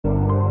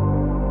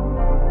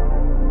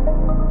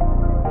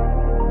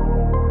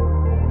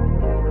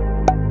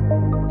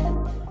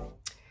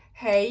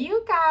Hey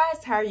you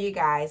guys, how are you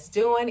guys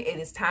doing? It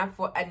is time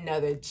for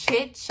another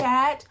chit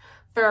chat.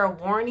 Fair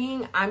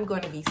warning, I'm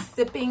going to be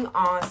sipping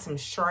on some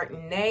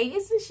Chardonnay.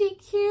 Isn't she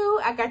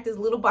cute? I got this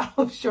little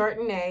bottle of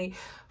Chardonnay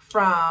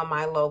from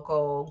my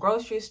local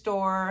grocery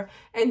store,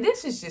 and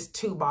this is just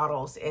two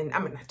bottles, and I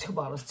mean not two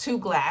bottles, two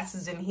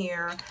glasses in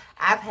here.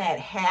 I've had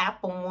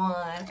half of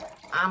one.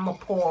 I'm gonna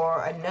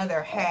pour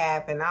another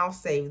half, and I'll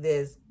save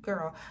this,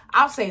 girl.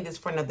 I'll save this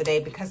for another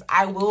day because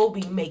I will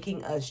be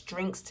making us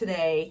drinks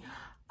today.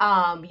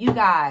 You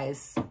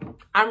guys,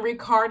 I'm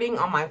recording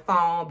on my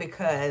phone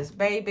because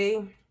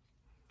baby,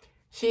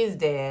 she's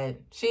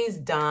dead. She's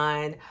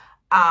done.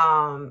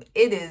 The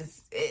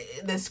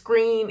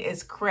screen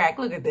is cracked.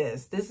 Look at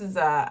this. This is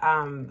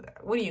a,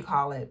 what do you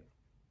call it?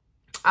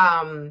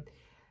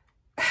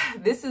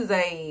 This is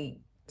a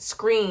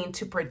screen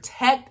to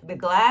protect the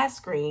glass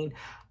screen.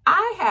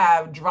 I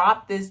have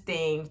dropped this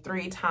thing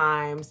 3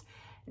 times.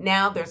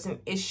 Now there's an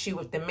issue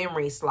with the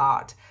memory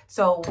slot.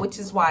 So, which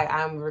is why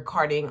I'm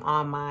recording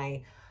on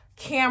my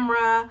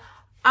camera.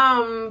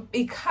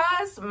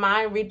 Because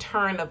my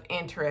return of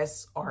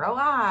interest,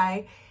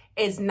 ROI,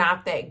 is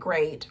not that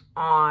great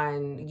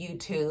on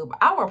YouTube,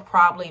 I will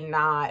probably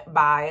not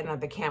buy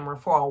another camera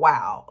for a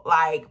while.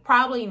 Like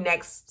probably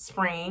next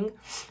spring,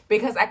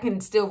 because I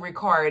can still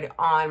record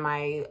on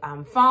my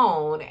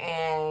phone,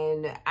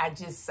 and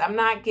I'm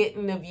not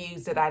getting the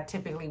views that I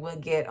typically would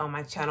get on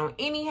my channel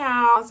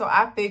anyhow. So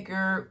I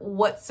figure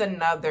what's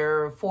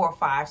another 4,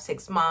 5,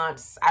 6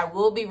 months. I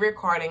will be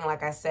recording,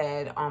 like I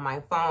said, on my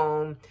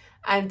phone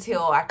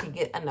until I can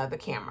get another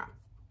camera.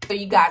 So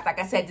you guys, like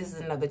I said, this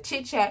is another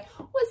chit chat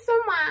with some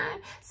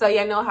wine. So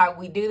y'all know how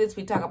we do this.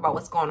 We talk about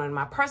what's going on in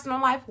my personal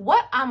life,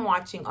 what I'm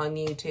watching on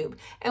YouTube,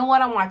 and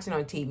what I'm watching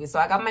on TV. So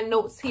I got my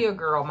notes here,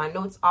 girl. My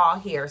notes all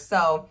here.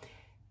 So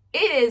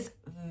it is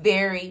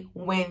very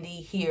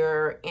windy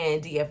here in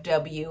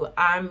DFW.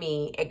 I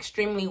mean,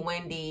 extremely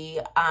windy.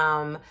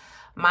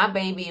 My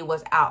baby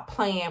was out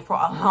playing for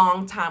a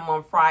long time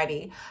on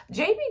Friday.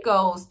 JB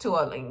goes to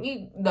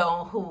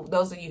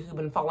those of you who've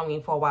been following me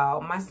for a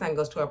while, my son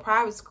goes to a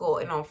private school,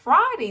 and on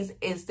Fridays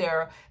is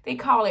they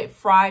call it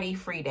Friday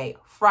free day,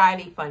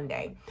 Friday fun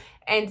day.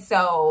 And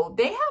so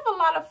they have a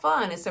lot of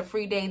fun. It's a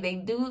free day. They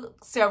do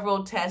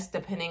several tests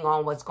depending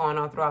on what's going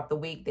on throughout the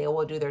week. They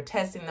will do their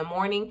tests in the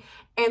morning,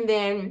 and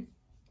then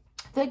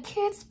the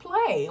kids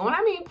play. When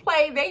I mean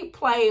play, they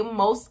play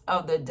most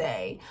of the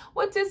day,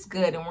 which is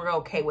good, and we're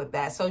okay with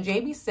that. So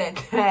JB said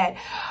that,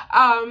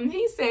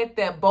 he said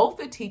that both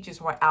the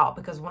teachers were out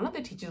because one of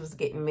the teachers was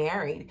getting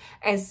married.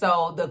 And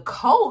so the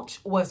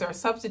coach was their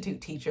substitute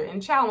teacher.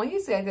 And child, when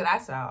he said that, I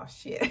said, oh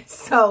shit.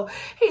 So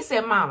he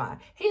said, Mama,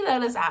 he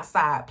let us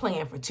outside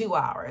playing for 2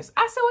 hours.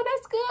 I said, well,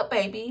 that's good,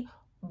 baby.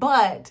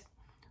 But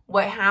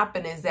what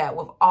happened is that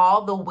with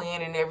all the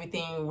wind and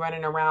everything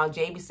running around,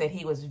 JB said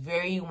he was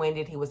very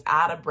winded. He was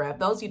out of breath.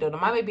 Those of you don't know,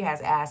 my baby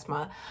has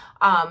asthma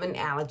and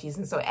allergies.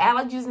 And so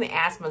allergies and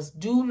asthma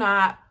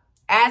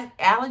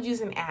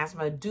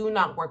do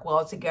not work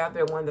well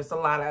together when there's a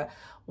lot of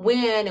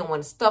wind and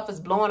when stuff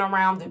is blowing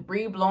around,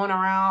 debris blowing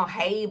around,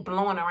 hay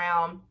blowing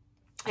around.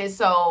 And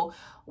so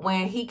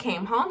when he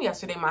came home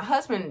yesterday, my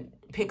husband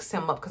picks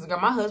him up because,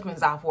 girl, my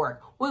husband's off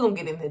work. We're going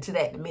to get into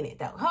that in a minute,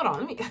 though. Hold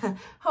on.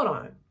 Hold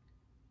on.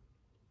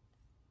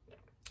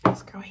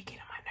 This girl, he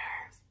getting on my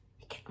nerves.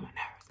 He getting on my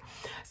nerves.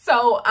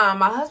 So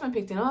my husband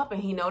picked him up,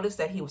 and he noticed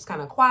that he was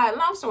kind of quiet.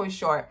 Long story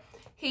short,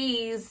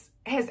 his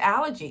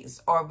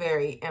allergies are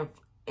very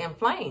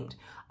inflamed.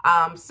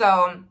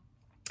 So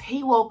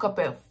he woke up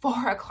at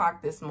 4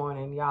 o'clock this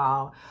morning,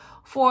 y'all.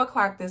 4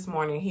 o'clock this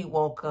morning, he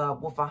woke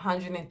up with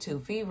 102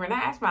 fever. And I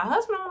asked my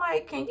husband, I'm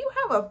like, can you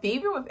have a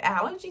fever with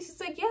allergies? He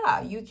said,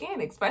 yeah, you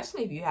can,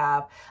 especially if you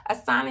have a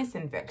sinus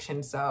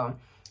infection. So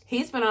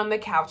he's been on the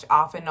couch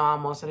off and on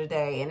most of the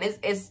day. And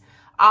it's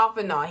off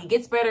and on. He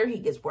gets better, he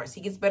gets worse.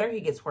 He gets better, he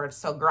gets worse.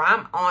 So, girl,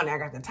 I'm on it. I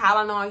got the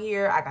Tylenol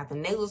here. I got the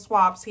nasal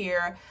swabs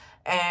here.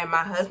 And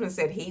my husband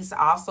said he's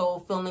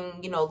also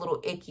feeling, a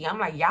little icky. I'm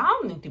like,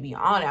 y'all need to be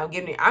on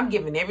it. I'm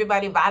giving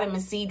everybody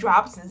vitamin C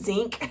drops and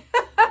zinc.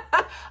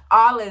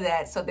 All of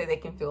that so that they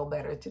can feel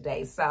better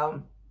today.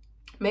 So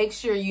make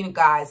sure you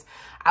guys,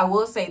 I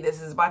will say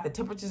this is about the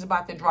temperature's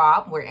about to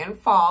drop. We're in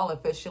fall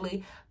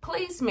officially.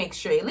 Please make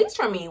sure, at least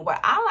for me, what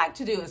I like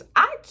to do is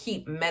I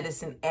keep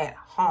medicine at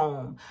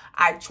home.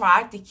 I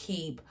try to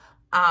keep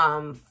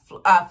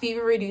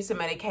fever reducing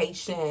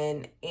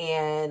medication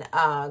and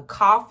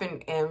cough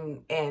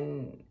and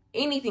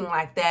anything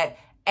like that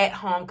at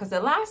home, because the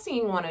last thing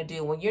you want to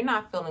do when you're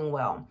not feeling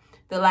well,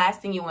 the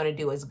last thing you want to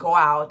do is go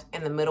out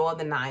in the middle of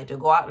the night or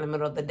go out in the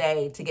middle of the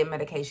day to get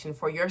medication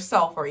for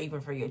yourself or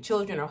even for your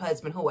children or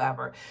husband,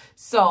 whoever.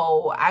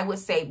 So I would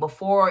say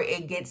before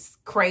it gets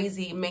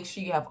crazy, make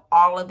sure you have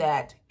all of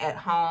that at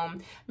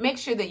home. Make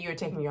sure that you're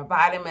taking your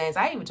vitamins.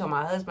 I even told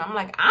my husband, I'm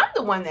like, I'm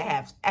the one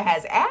that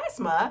has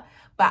asthma,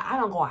 but I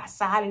don't go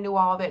outside and do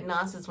all that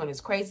nonsense when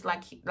it's crazy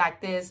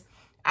like this.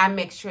 I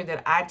make sure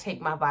that I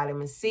take my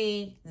vitamin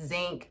C,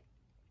 zinc.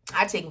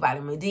 I take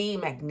vitamin D,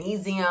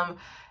 magnesium,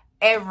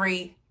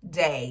 every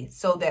day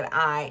so that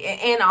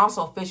and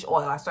also fish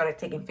oil. I started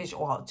taking fish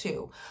oil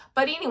too.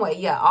 But anyway,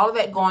 yeah, all of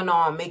that going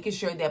on, making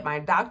sure that my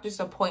doctor's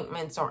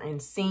appointments are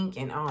in sync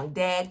and on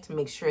deck to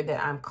make sure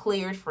that I'm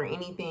cleared for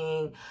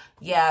anything.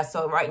 Yeah,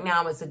 so right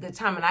now it's a good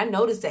time. And I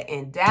noticed that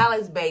in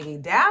Dallas, baby,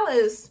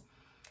 Dallas,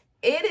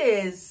 it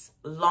is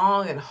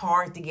long and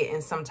hard to get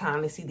in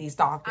sometime to see these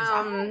doctors.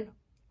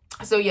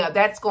 So yeah,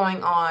 that's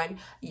going on.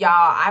 Y'all,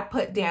 I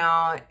put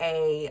down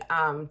a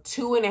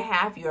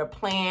 2.5-year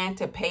plan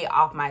to pay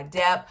off my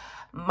debt.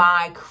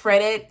 My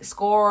credit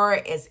score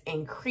is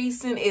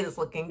increasing. It is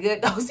looking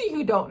good. Those of you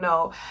who don't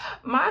know,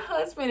 my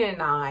husband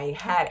and I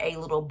had a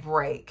little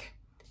break.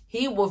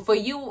 He will, for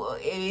you,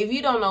 if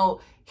you don't know,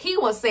 he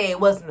will say it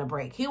wasn't a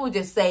break. He would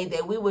just say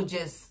that we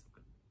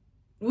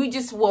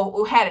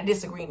had a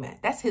disagreement.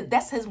 That's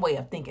his way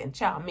of thinking.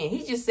 Child, man,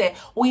 he just said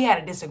we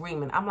had a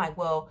disagreement. I'm like,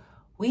 well,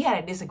 we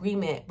had a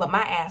disagreement, but my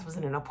ass was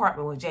in an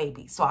apartment with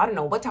JB. So I don't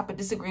know what type of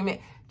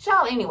disagreement.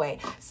 Child, anyway.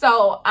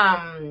 So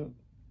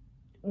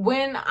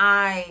when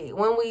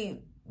we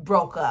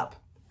broke up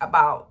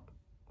about,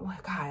 oh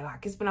God,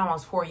 like it's been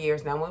almost 4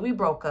 years now. When we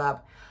broke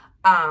up,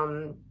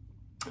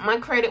 my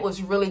credit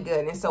was really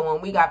good. And so when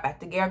we got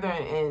back together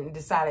and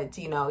decided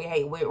to, you know,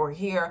 hey, we're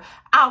here,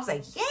 I was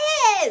like,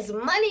 yes,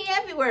 money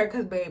everywhere.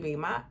 Because, baby,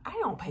 I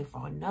don't pay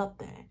for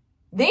nothing.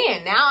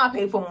 Then, now I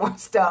pay for more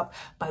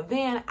stuff. But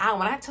then,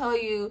 when I tell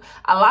you,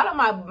 a lot of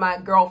my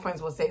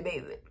girlfriends will say,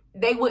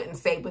 they wouldn't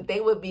say, but they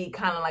would be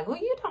kind of like, well,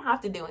 you don't have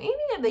to do any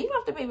of that. You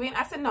don't have to pay for it.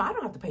 I said, no, I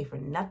don't have to pay for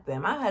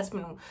nothing. My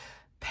husband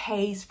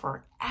pays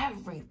for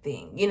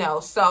everything, you know.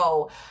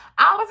 So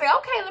I was like,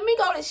 okay, let me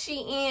go to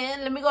Shein,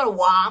 let me go to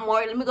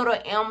Walmart, let me go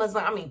to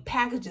Amazon. I mean,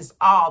 packages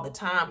all the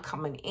time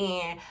coming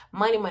in,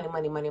 money,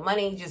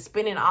 just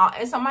spending all.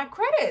 And so my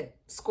credit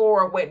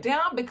score went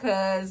down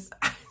because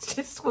I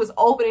just was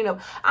opening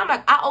up. I'm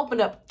like, I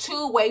opened up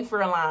 2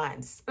 wafer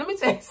lines. Let me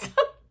tell you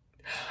something.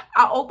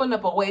 I opened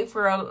up a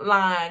wafer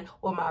line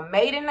with my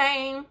maiden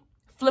name,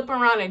 flip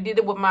around and did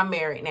it with my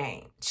married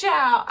name.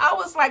 Child, I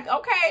was like,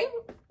 okay,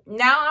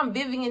 now I'm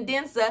Vivian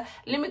Denza.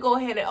 Let me go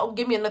ahead and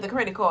give me another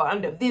credit card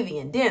under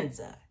Vivian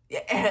Denza.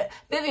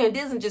 Vivian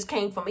Denza just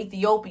came from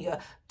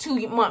Ethiopia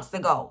 2 months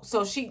ago.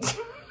 So she,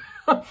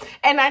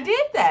 and I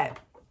did that.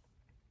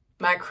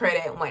 My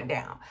credit went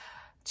down.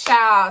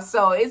 Child,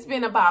 so it's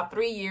been about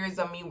 3 years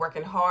of me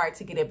working hard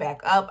to get it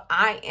back up.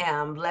 I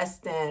am less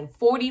than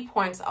 40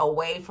 points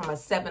away from a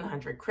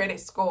 700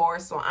 credit score.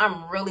 So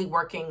I'm really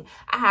working.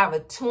 I have a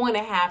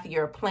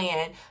 2.5-year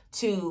plan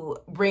to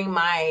bring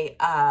my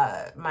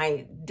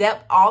my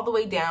debt all the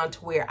way down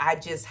to where I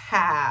just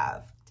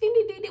have,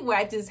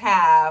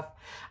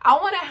 I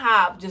want to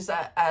have just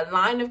a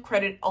line of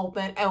credit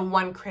open and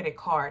 1 credit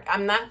card.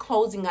 I'm not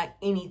closing out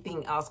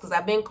anything else because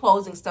I've been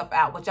closing stuff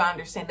out, which I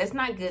understand that's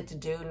not good to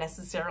do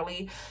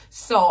necessarily.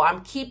 So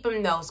I'm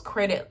keeping those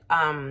credit,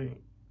 I'm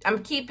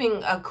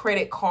keeping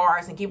credit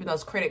cards and keeping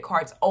those credit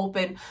cards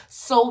open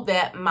so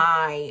that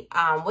my,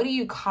 what do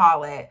you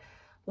call it,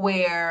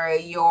 where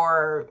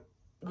your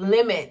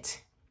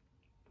limit,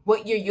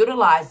 what you're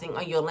utilizing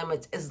on your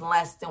limits is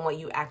less than what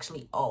you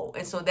actually owe.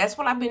 And so that's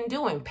what I've been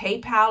doing.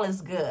 PayPal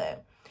is good.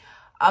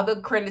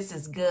 Other credits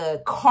is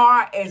good.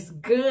 Car is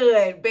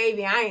good,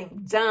 baby. I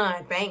am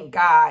done. Thank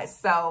God.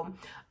 So,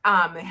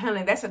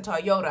 honey, that's a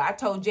Toyota. I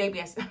told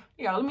JB, I said,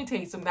 yo, let me tell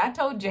you something. I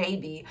told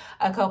JB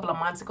a couple of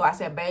months ago, I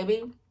said,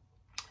 baby,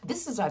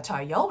 this is a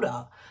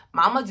Toyota.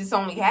 Mama just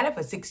only had it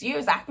for 6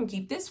 years. I can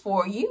keep this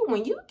for you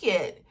when you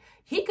get.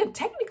 He could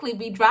technically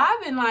be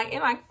driving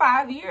in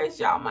 5 years,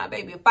 y'all, my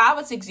baby. 5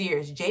 or 6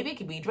 years, JB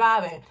could be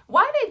driving.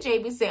 Why did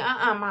JB say,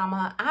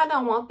 mama, I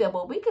don't want that,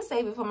 but we could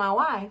save it for my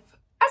wife?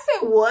 I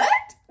said, what?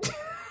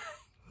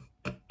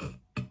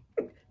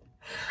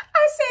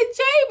 I said,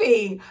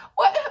 JB,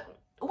 what?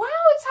 Why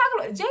are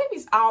we talking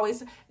about?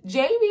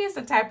 JB is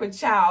the type of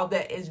child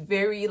that is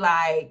very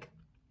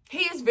he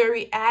is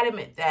very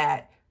adamant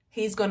that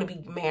he's going to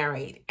be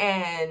married.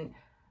 And,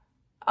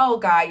 oh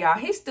God, y'all,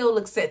 he still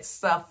looks at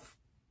stuff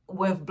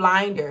with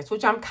blinders,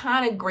 which I'm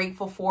kind of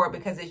grateful for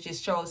because it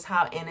just shows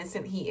how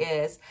innocent he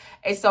is.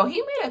 And so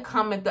he made a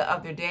comment the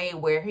other day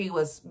where he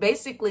was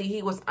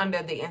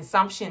under the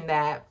assumption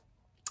that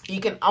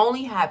you can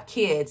only have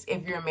kids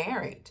if you're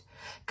married.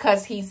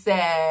 Because he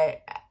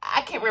said,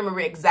 I can't remember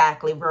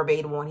exactly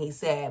verbatim what he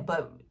said,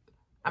 but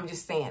I'm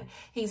just saying.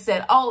 He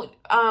said, I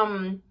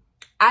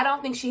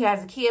don't think she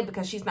has a kid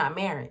because she's not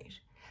married.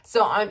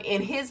 So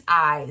in his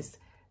eyes,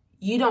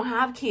 you don't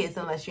have kids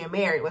unless you're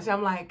married, which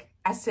I'm like,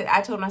 I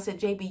told him, I said,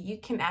 JB, you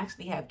can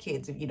actually have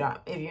kids if you're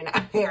not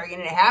married.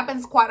 And it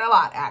happens quite a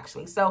lot,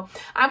 actually. So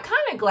I'm kind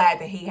of glad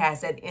that he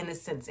has that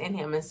innocence in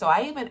him. And so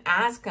I even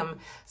ask him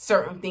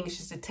certain things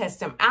just to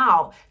test him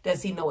out.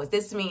 Does he know what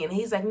this means? And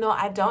he's like, no,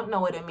 I don't know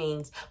what it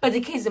means. But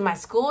the kids in my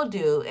school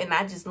do. And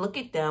I just look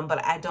at them,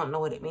 but I don't know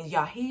what it means.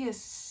 Y'all, he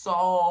is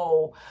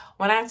so,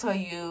 when I tell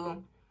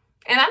you,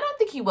 and I don't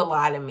think he will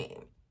lie to me.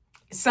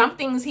 Some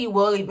things he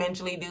will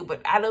eventually do, but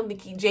I don't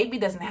think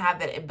JB doesn't have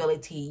that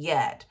ability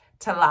yet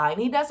to lie. And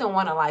he doesn't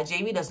want to lie.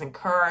 JB doesn't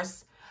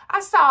curse.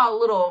 I saw a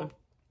little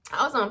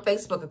I was on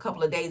Facebook a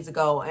couple of days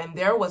ago, and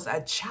there was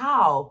a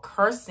child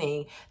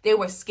cursing. They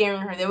were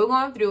scaring her. They were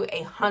going through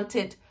a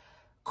haunted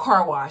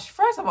car wash.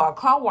 First of all,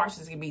 car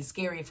washes can be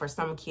scary for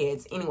some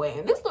kids anyway.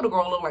 And this little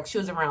girl looked like she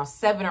was around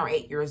 7 or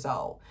 8 years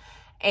old.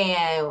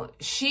 And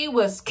she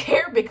was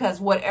scared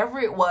because whatever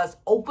it was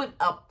opened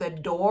up the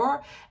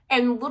door,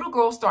 and the little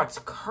girl starts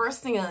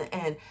cursing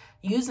and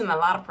using a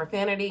lot of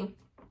profanity.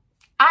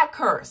 I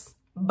curse,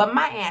 but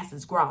my ass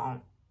is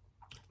grown.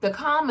 The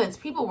comments,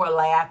 people were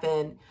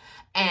laughing,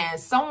 and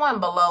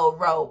someone below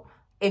wrote,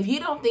 if you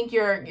don't think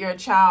your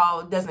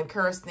child doesn't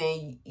curse,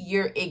 then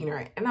you're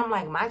ignorant. And I'm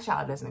like, my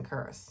child doesn't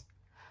curse.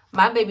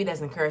 My baby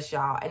doesn't curse,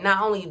 y'all. And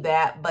not only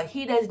that, but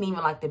he doesn't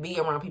even like to be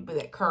around people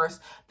that curse.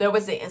 There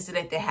was an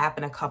incident that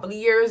happened a couple of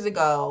years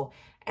ago,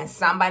 and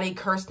somebody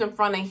cursed in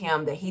front of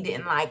him that he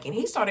didn't like, and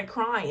he started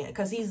crying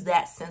because he's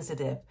that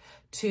sensitive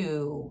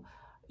to,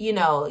 you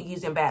know,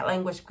 using bad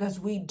language, because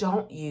we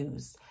don't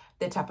use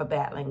the type of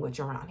bad language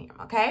around him,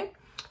 okay?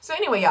 So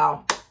anyway,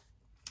 y'all,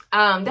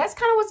 that's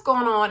kind of what's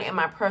going on in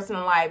my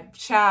personal life.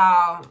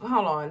 Child,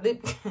 hold on.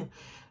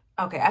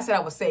 Okay, I said I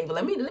was saving.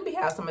 Let me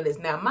have some of this.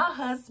 Now, my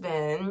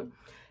husband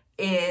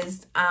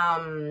is,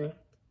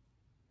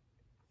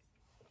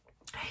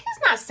 he's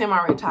not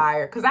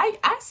semi-retired, because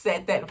I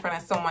said that in front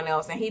of someone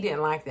else, and he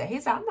didn't like that. He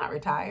said, I'm not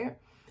retired.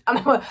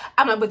 I'm like,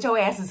 but your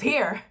ass is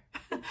here,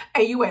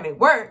 and you ain't at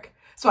work,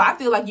 so I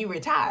feel like you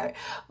retired.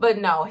 But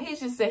no, he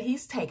just said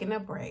he's taking a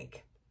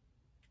break.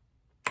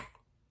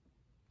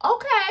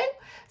 Okay,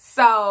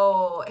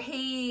 so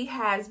he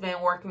has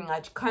been working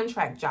a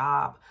contract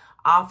job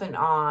off and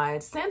on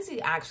since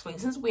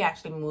we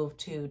actually moved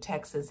to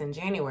Texas in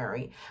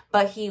January,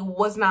 but he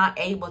was not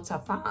able to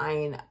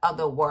find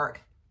other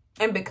work.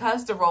 And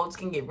because the roads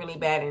can get really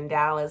bad in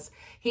Dallas,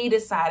 he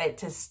decided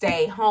to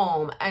stay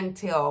home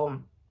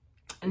until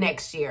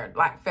next year,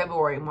 like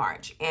February,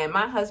 March. And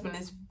my husband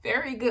is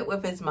very good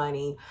with his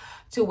money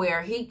to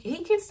where he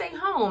can stay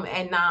home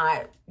and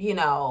not, you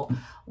know,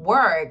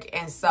 work.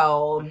 And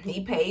so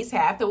he pays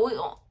half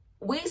the,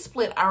 we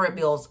split our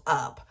bills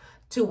up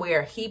to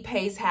where he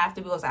pays half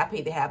the bills, I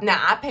pay the half.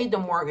 Now, I paid the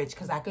mortgage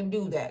because I can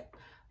do that.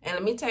 And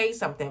let me tell you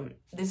something.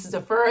 This is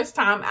the first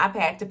time I've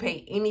had to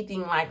pay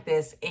anything like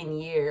this in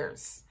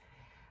years.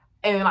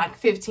 In like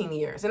 15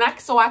 years. And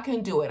so I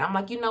can do it. I'm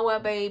like, you know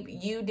what, babe?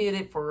 You did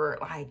it for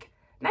like,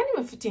 not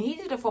even 15. He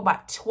did it for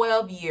about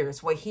 12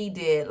 years where he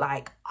did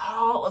like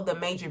all of the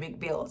major big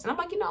bills. And I'm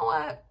like, you know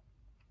what?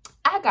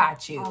 I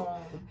got you.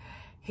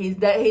 He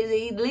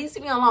leaves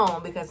me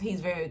alone because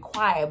he's very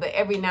quiet. But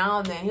every now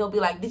and then he'll be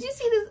like, did you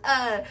see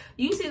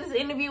this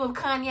interview with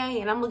Kanye?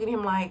 And I'm looking at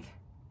him like,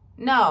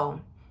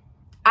 no,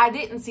 I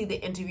didn't see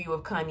the interview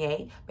with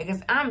Kanye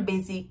because I'm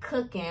busy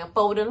cooking,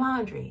 folding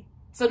laundry.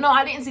 So no,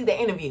 I didn't see the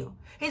interview.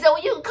 He said,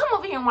 well, you come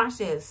over here and watch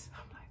this.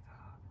 I'm like,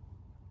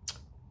 oh,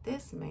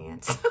 this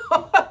man.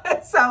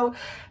 So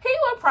he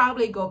will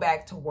probably go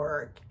back to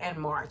work in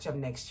March of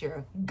next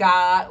year,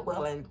 God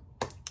willing.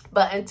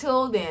 But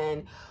until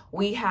then,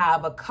 we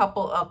have a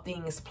couple of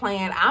things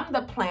planned. I'm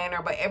the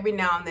planner, but every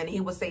now and then he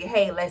will say,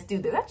 hey, let's do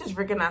this. I just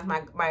recognize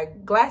my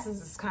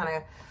glasses is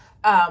kind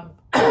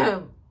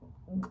of,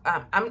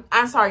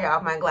 I'm sorry,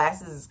 y'all, my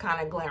glasses is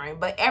kind of glaring.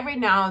 But every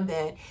now and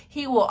then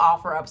he will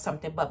offer up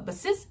something. But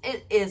since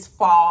it is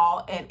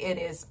fall and it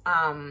is,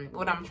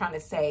 what I'm trying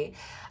to say,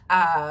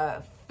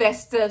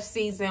 festive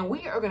season,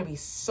 we are going to be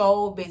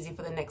so busy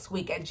for the next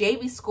week. At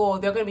JV school,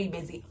 they're going to be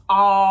busy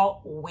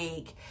all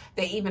week.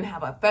 They even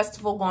have a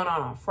festival going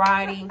on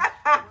Friday.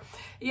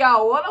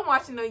 Y'all, what I'm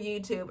watching on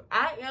YouTube,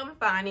 I am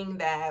finding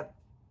that,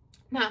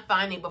 not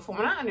finding, but from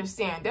what I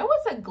understand, there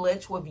was a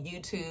glitch with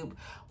YouTube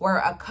where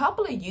a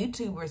couple of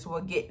YouTubers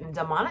were getting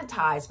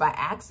demonetized by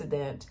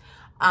accident.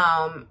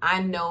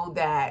 I know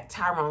that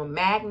Tyrone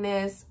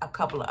Magnus, a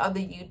couple of other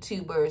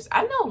YouTubers,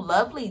 I know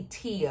Lovely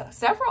Tia,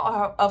 several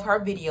of her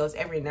videos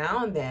every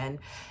now and then,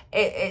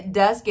 it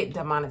does get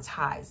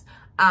demonetized.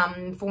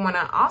 From what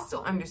I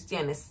also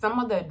understand is some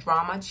of the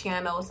drama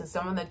channels and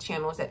some of the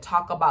channels that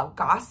talk about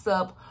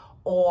gossip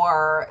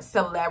or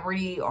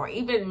celebrity or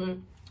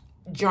even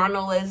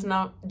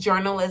journalism,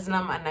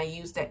 and I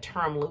use that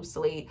term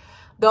loosely,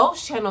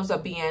 those channels are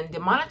being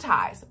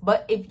demonetized.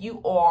 But if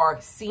you are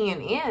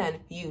CNN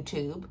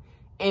YouTube,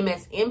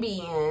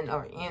 MSNBN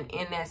or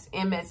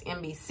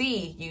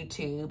MSNBC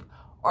YouTube,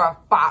 or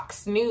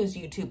Fox News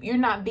YouTube, you're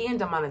not being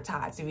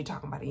demonetized if you're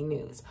talking about any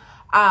news.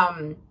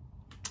 I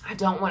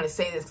don't want to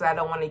say this because I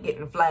don't want to get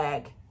in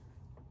flag.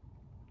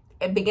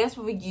 It begins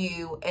with a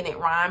U and it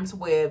rhymes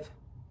with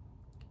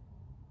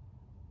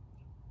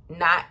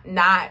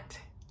not,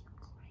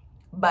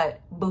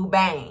 but boo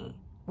bang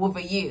with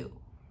a U.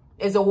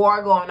 There's a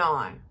war going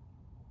on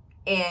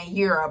in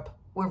Europe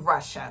with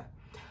Russia.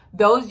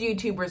 Those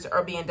YouTubers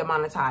are being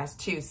demonetized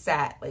too,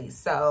 sadly.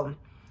 So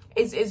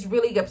it's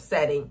really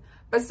upsetting.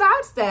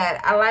 Besides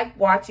that, I like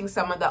watching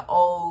some of the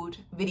old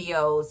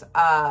videos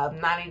of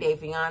 90 Day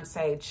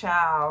Fiance.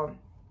 Child,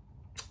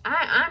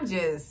 I'm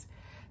just,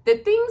 the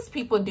things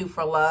people do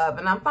for love.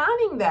 And I'm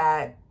finding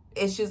that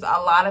it's just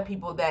a lot of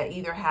people that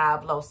either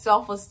have low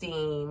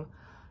self-esteem,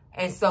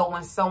 And so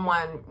when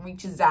someone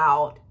reaches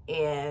out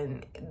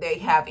and they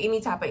have any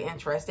type of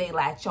interest, they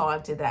latch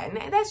on to that.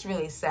 And that's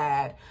really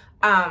sad.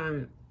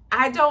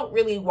 I don't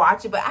really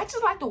watch it, but I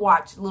just like to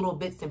watch little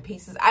bits and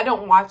pieces. I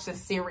don't watch the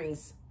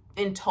series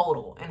in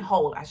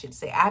whole, I should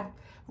say.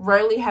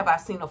 Rarely have I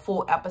seen a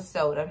full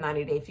episode of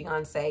 90 Day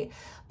Fiance,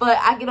 but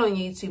I get on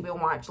YouTube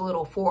and watch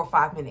little 4 or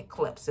 5 minute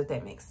clips, if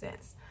that makes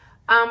sense.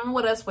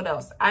 What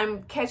else?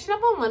 I'm catching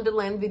up on Linda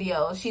Lynn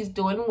videos. She's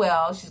doing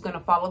well. She's going to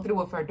follow through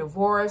with her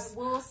divorce. I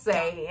will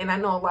say, and I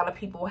know a lot of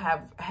people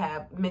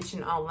have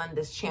mentioned on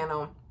Linda's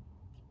channel,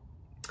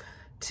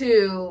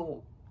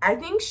 I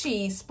think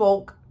she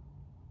spoke,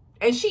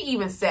 and she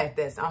even said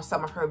this on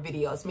some of her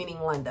videos, meaning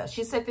Linda.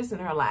 She said this in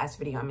her last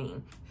video,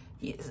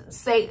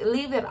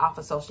 leave that off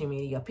of social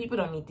media. People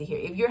don't need to hear.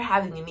 If you're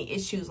having any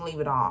issues, leave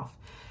it off.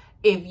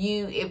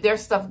 If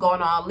there's stuff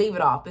going on, leave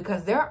it off,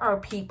 because there are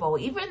people,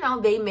 even though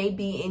they may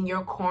be in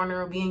your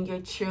corner, being your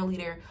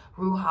cheerleader,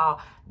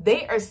 Ruha,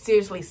 they are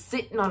seriously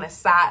sitting on the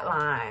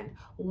sideline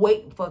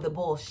waiting for the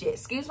bullshit.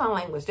 Excuse my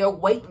language. They're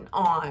waiting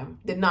on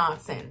the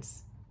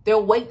nonsense. They're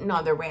waiting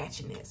on the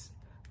ratchetness.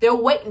 They're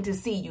waiting to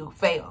see you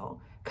fail,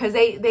 because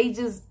they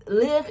just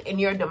live in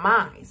your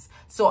demise.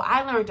 So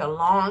I learned a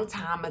long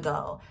time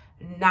ago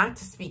not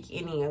to speak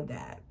any of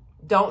that.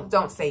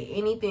 Don't say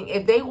anything.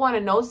 If they want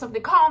to know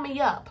something, call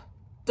me up.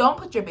 Don't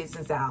put your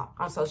business out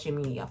on social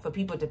media for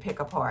people to pick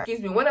apart. Excuse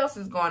me, what else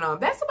is going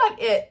on? That's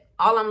about it.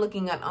 All I'm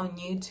looking at on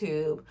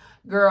YouTube.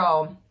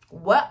 Girl,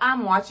 what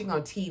I'm watching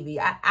on TV.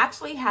 I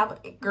actually have,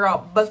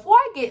 girl, before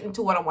I get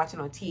into what I'm watching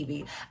on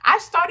TV, I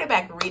started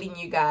back reading,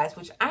 you guys,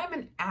 which I'm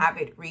an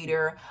avid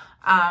reader.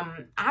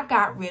 I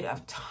got rid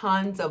of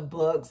tons of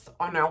books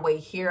on our way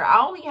here.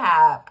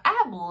 I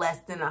have less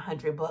than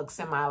 100 books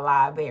in my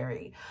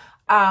library.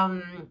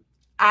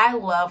 I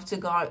love to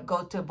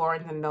go to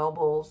Barnes and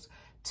Nobles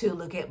to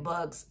look at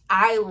books.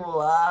 I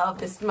love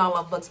the smell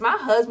of books. My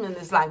husband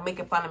is like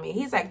making fun of me.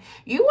 He's like,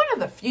 you're one of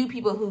the few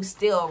people who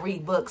still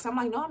read books. I'm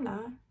like, no, I'm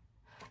not.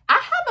 I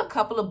have a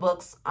couple of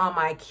books on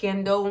my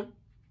Kindle.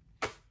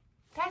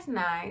 That's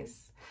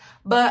nice.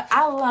 But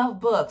I love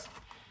books.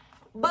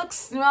 Books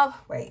smell,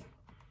 wait.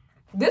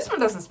 This one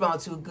doesn't smell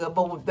too good,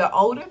 but the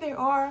older they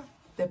are,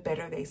 the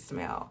better they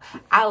smell.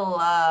 I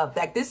love,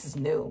 like, this is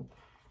new.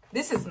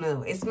 This is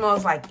new. It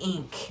smells like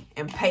ink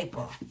and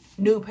paper.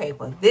 New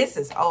paper. This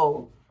is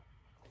old.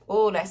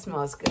 Oh, that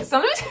smells good.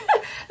 So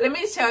let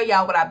me tell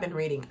y'all what I've been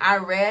reading. I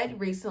read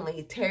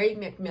recently Terry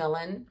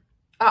McMillan,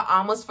 I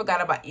Almost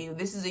Forgot About You.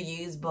 This is a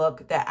used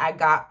book that I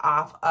got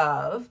off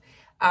of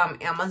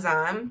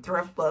Amazon,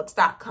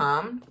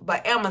 thriftbooks.com,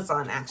 but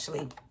Amazon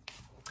actually.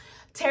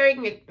 Terry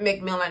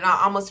McMillan,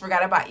 I Almost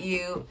Forgot About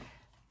You.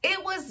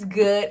 It was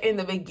good in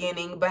the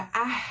beginning, but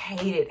I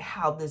hated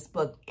how this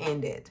book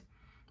ended.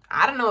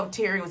 I don't know if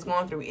Terry was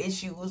going through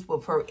issues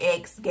with her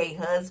ex-gay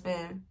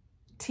husband,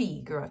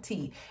 T,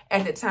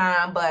 at the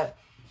time, but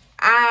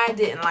I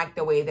didn't like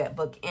the way that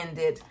book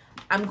ended.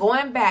 I'm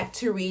going back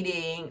to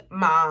reading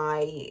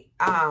my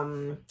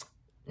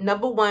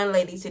 #1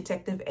 Ladies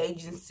Detective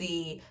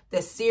Agency,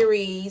 the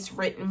series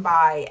written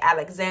by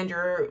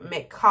Alexander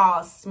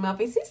McCall Smith.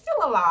 Is he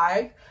still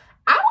alive?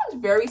 I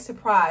was very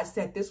surprised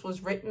that this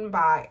was written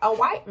by a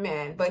white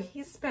man, but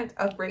he spent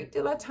a great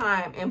deal of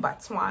time in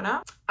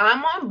Botswana.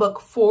 I'm on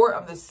book 4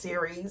 of the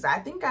series. I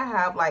think I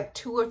have like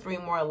 2 or 3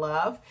 more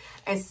left.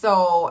 And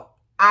so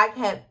I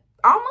had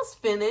almost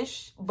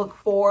finished book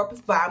 4,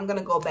 but I'm going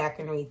to go back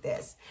and read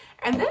this.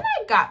 And then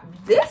I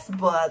got this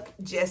book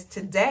just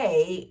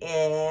today,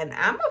 and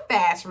I'm a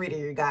fast reader,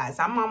 you guys.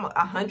 I'm almost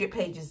 100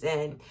 pages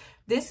in.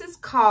 This is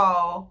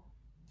called...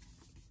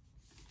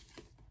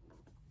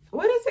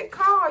 what is it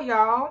called,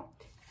 y'all?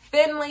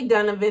 Finley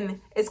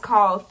Donovan. It's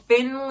called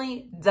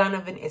Finley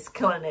Donovan is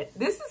Killing It.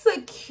 This is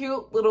a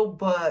cute little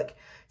book.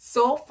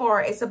 So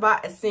far, it's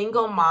about a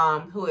single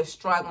mom who is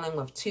struggling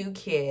with 2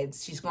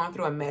 kids. She's going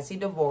through a messy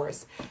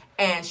divorce.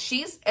 And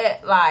she's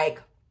at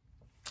like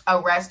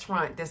a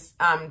restaurant.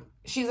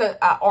 She's an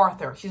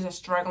author. She's a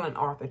struggling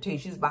author too.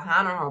 She's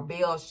behind on her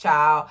bills,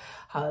 child.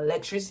 Her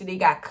electricity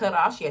got cut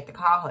off. She had to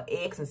call her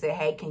ex and say,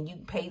 hey, can you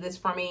pay this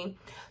for me?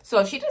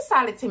 So she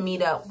decided to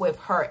meet up with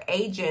her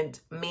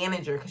agent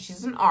manager, because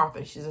she's an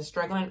author. She's a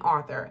struggling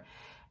author.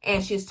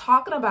 And she's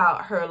talking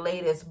about her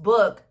latest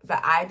book,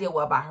 the idea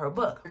about her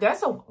book.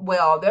 There's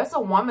a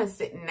woman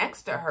sitting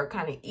next to her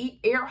kind of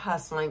ear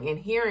hustling and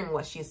hearing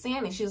what she's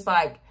saying. And she's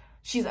like,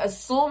 she's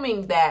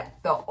assuming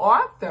that the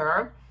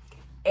author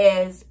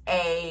is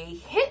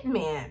a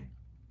hitman.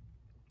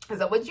 Is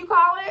that what you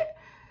call it?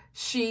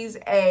 She's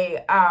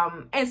a,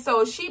 and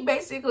so she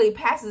basically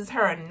passes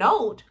her a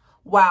note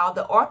while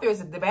the author is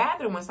at the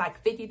bathroom. It's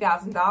like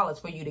 $50,000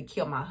 for you to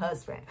kill my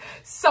husband.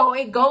 So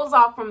it goes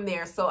off from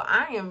there. So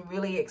I am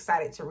really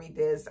excited to read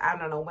this. I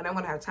don't know when I'm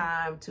going to have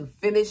time to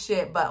finish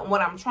it, but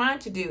what I'm trying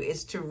to do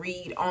is to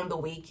read on the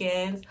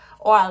weekends,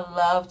 or I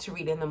love to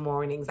read in the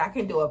mornings. I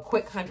can do a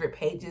quick 100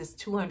 pages,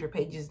 200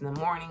 pages in the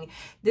morning.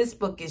 This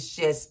book is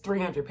just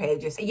 300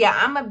 pages. Yeah,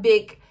 I'm a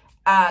big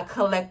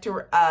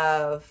collector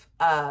of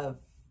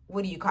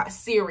what do you call it,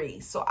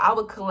 series. So I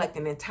would collect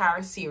an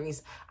entire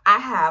series. I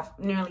have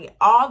nearly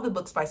all the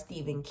books by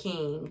Stephen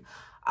King,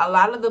 a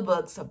lot of the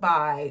books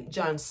by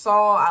John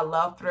Saul. I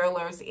love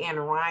thrillers, Anne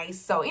Rice.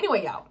 So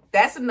anyway, y'all,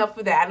 that's enough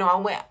for that. I know I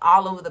went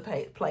all over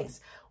the place.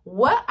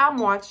 What I'm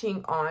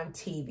watching on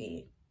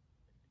TV.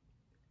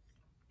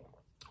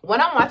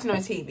 When I'm watching on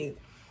TV,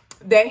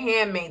 The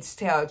Handmaid's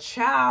Tale.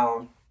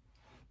 Child,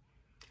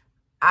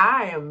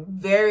 I am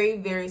very,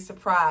 very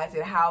surprised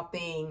at how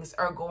things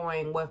are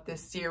going with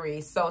this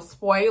series. So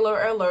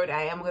spoiler alert,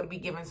 I am going to be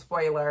giving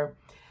spoiler.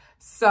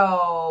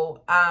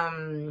 So,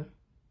 yeah,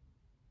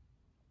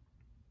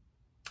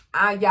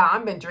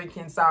 I've been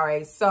drinking,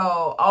 sorry.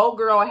 So, old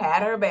girl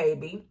had her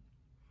baby.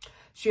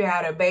 She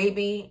had her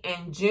baby,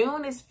 and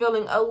June is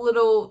feeling a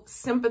little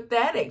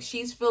sympathetic.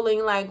 She's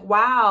feeling like,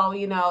 wow,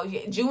 you know,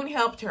 June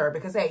helped her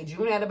because, hey,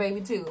 June had a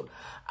baby too.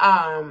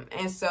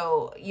 And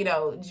so, you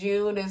know,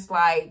 June is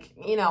like,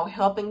 you know,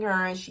 helping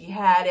her, and she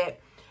had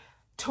it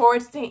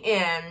towards the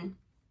end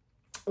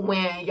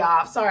when,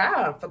 y'all, sorry,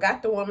 I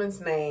forgot the woman's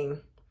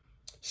name.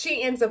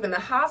 She ends up in the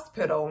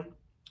hospital.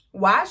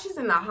 While she's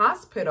in the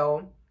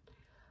hospital,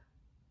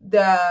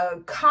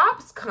 the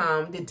cops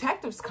come,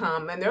 detectives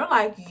come, and they're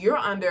like, you're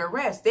under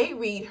arrest. They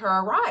read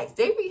her rights.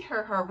 They read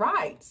her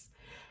rights.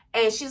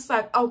 And she's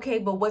like, okay,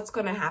 but what's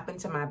going to happen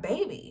to my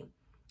baby?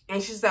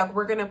 And she's like,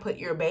 we're going to put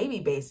your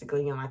baby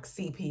basically in like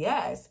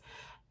CPS.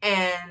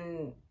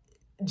 And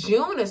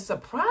June is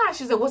surprised.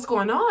 She's like, what's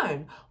going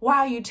on? Why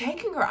are you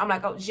taking her? I'm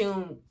like, oh,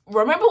 June,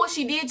 remember what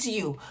she did to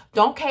you.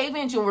 Don't cave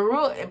in,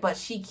 June. But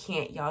she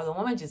can't, y'all. The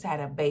woman just had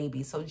a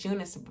baby. So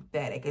June is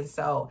sympathetic. And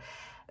so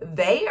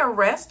they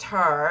arrest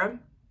her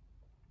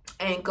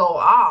and go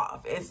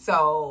off. And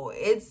so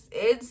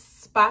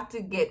it's about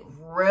to get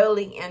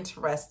really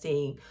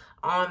interesting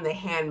on The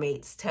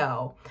Handmaid's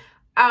Tale.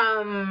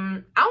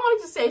 I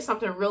wanted to say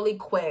something really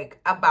quick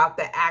about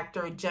the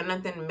actor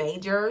Jonathan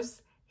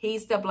Majors.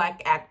 He's the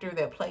black actor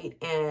that played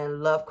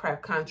in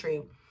Lovecraft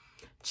Country.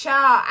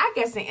 Child, I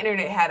guess the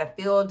internet had a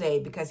field day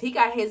because he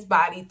got his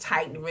body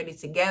tight and ready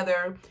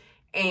together,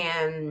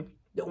 and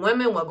the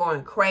women were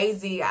going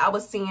crazy. I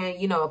was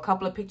seeing, you know, a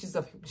couple of pictures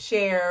of him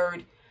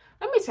shared.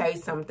 Let me tell you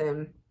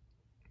something.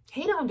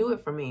 He don't do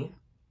it for me.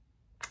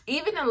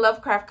 Even in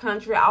Lovecraft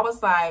Country, I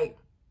was like,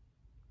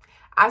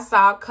 I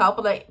saw a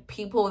couple of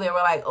people that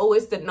were like, oh,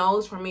 it's the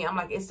nose for me. I'm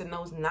like, it's the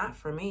nose not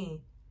for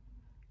me.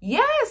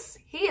 Yes,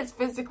 he is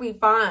physically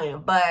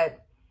fine,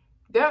 but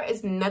there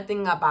is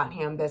nothing about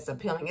him that's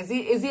appealing. Is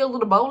he a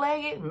little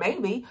bow-legged?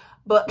 Maybe,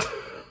 but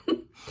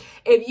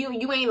if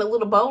you ain't a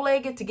little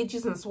bow-legged to get you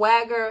some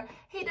swagger,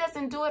 he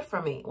doesn't do it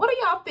for me. What do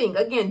y'all think?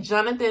 Again,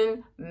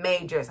 Jonathan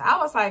Majors. I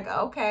was like,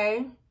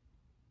 okay.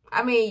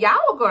 I mean, y'all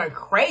were going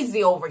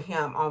crazy over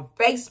him on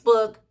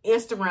Facebook,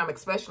 Instagram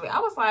especially. I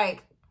was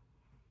like,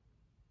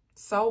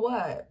 so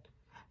what?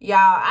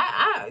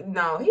 Y'all,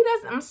 no, he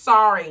doesn't. I'm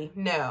sorry.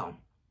 No,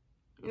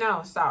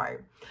 sorry.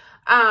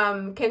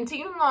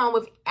 Continuing on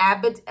with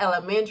Abbott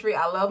Elementary.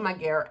 I love my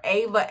girl,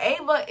 Ava.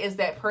 Ava is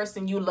that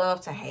person you love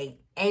to hate.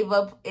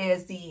 Ava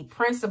is the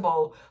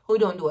principal who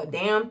don't do a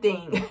damn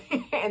thing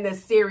in the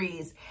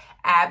series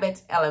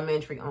Abbott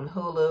Elementary on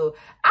Hulu.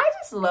 I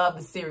just love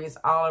the series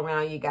all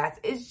around, you guys.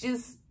 It's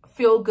just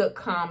feel-good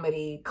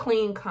comedy,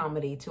 clean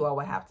comedy too, I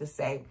would have to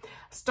say.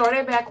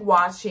 Started back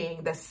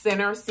watching The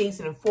Sinner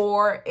season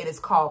 4. It is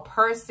called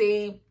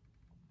Percy.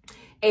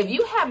 If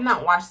you have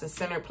not watched The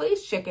Sinner,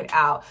 please check it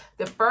out.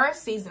 The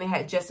first season, it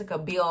had Jessica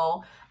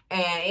Biel,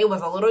 and it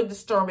was a little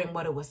disturbing,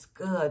 but it was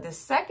good. The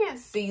second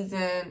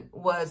season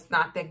was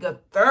not that good.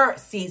 Third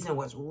season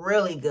was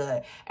really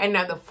good. And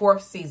now the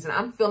fourth season,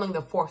 I'm feeling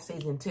the fourth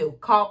season too,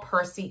 called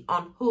Percy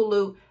on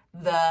Hulu,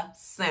 The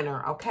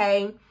Sinner,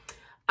 okay?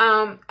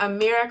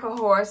 American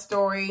Horror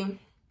Story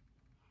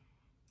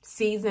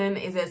season,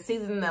 is it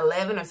season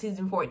 11 or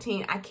season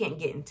 14? I can't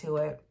get into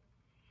it.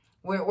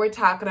 We're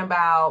talking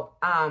about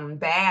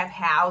bath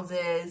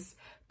houses,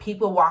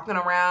 people walking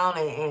around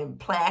and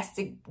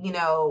plastic, you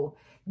know,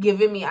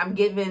 I'm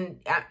getting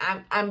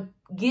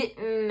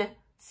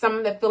some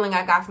of the feeling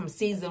I got from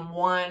season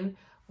 1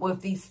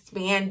 with these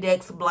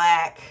spandex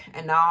black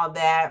and all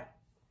that.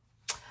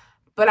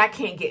 But I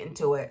can't get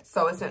into it.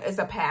 So it's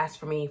a pass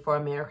for me for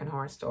American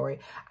Horror Story.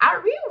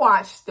 I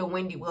rewatched the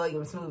Wendy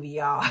Williams movie,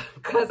 y'all,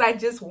 because I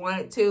just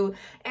wanted to.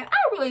 And I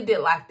really did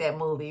like that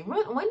movie.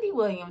 Wendy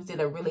Williams did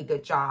a really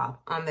good job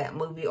on that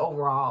movie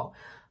overall.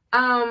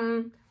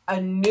 A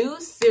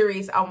new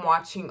series I'm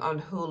watching on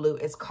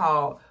Hulu is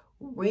called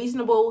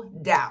Reasonable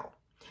Doubt.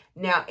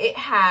 Now, it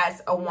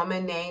has a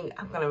woman named,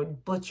 I'm going to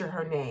butcher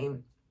her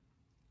name,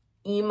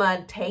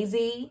 Imaya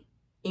Tazy,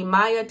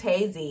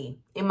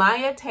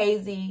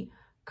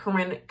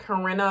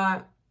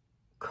 Corinna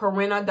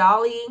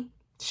Dolly,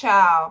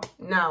 child,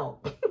 no.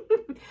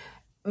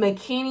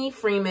 McKinney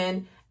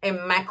Freeman,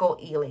 and Michael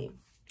Ealy.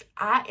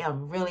 I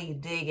am really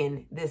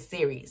digging this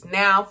series.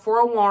 Now, for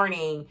a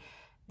warning,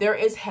 there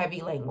is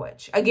heavy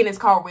language. Again, it's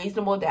called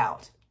Reasonable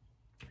Doubt.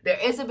 There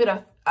is a bit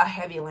of a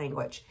heavy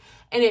language.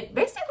 And it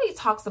basically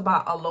talks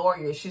about a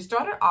lawyer. She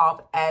started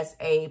off as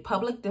a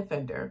public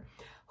defender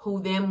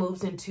who then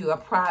moves into a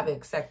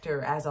private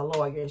sector as a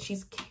lawyer. And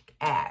she's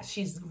kick-ass.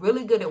 She's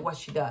really good at what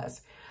she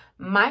does.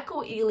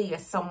 Michael Ealy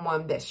is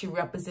someone that she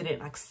represented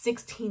like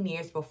 16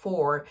 years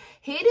before.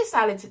 He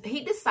decides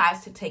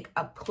to take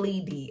a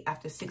plea deal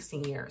after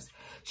 16 years.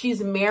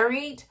 She's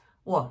married,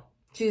 but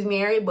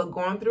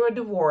going through a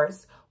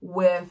divorce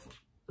with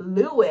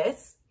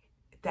Lewis.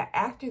 The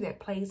actor that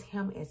plays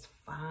him is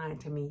fine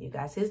to me, you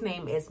guys. His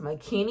name is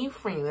McKinney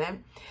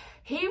Freeman.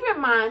 He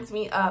reminds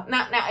me of,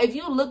 now if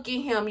you look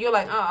at him, you're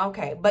like, oh,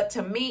 okay. But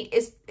to me,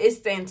 it's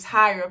the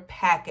entire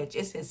package.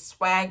 It's his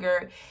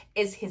swagger.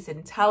 It's his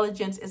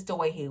intelligence. It's the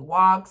way he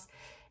walks.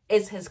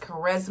 It's his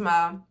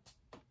charisma.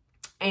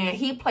 And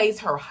he plays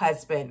her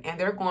husband, and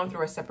they're going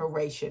through a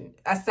separation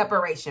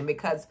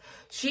because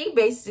she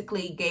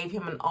basically gave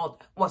him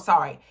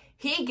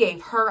he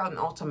gave her an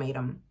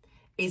ultimatum.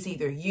 It's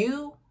either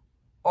you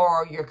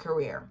or your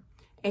career.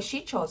 And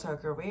she chose her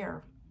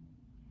career,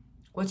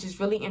 which is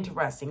really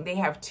interesting. They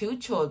have 2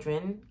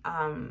 children,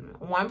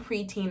 one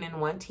preteen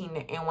and one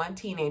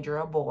teenager,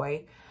 a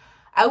boy.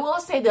 I will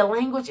say the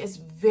language is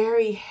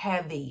very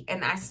heavy,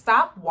 and I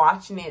stopped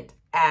watching it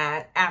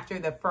after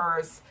the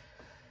first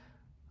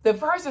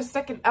or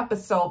second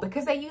episode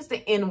because they use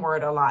the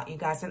N-word a lot, you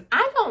guys. And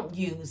I don't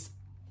use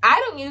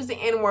the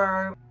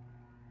N-word.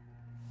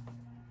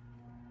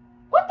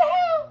 What the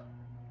hell?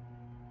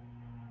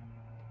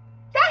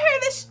 Y'all hear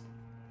this?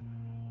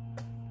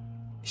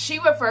 She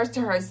refers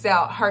to her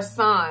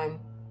son,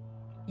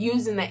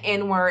 using the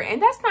N-word,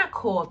 and that's not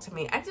cool to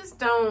me. I just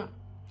don't.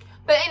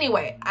 But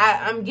anyway,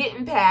 I'm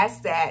getting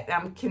past that.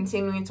 I'm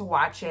continuing to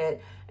watch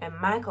it. And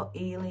Michael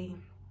Ealy.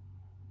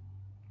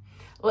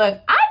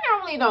 Look, I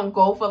normally don't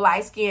go for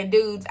light-skinned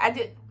dudes.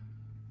 I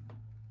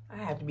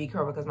have to be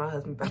careful because my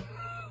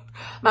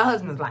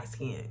husband's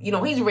light-skinned. You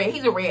know, he's a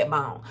red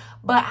bone.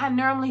 But I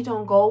normally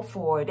don't go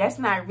for it. That's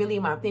not really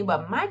my thing.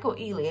 But Michael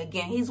Ealy,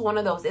 again, he's one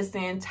of those. It's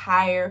the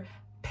entire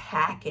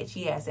package.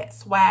 He has that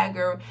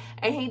swagger,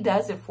 and he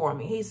does it for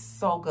me. He's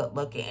so good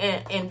looking.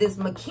 And this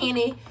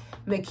McKinney,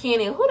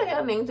 who the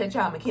hell named that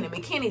child McKinney?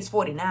 McKinney's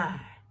 49.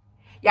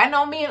 Y'all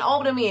know me and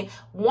older men.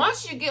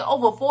 Once you get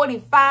over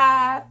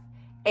 45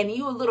 and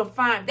you a little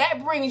fine,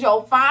 that brings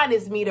your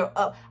fineness meter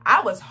up.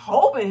 I was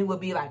hoping he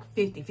would be like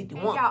 50,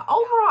 51. And y'all,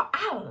 overall,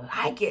 I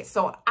like it.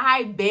 So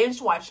I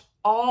binge watched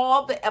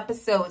all the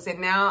episodes,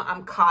 and now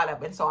I'm caught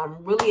up. And so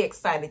I'm really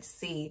excited to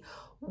see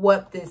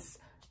what this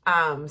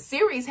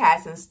series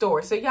has in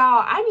store. So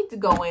y'all, I need to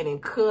go in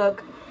and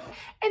cook.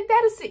 And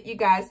that is it, you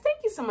guys. Thank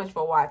you so much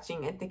for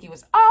watching. And thank you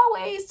as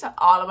always to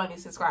all of my new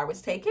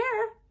subscribers. Take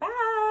care.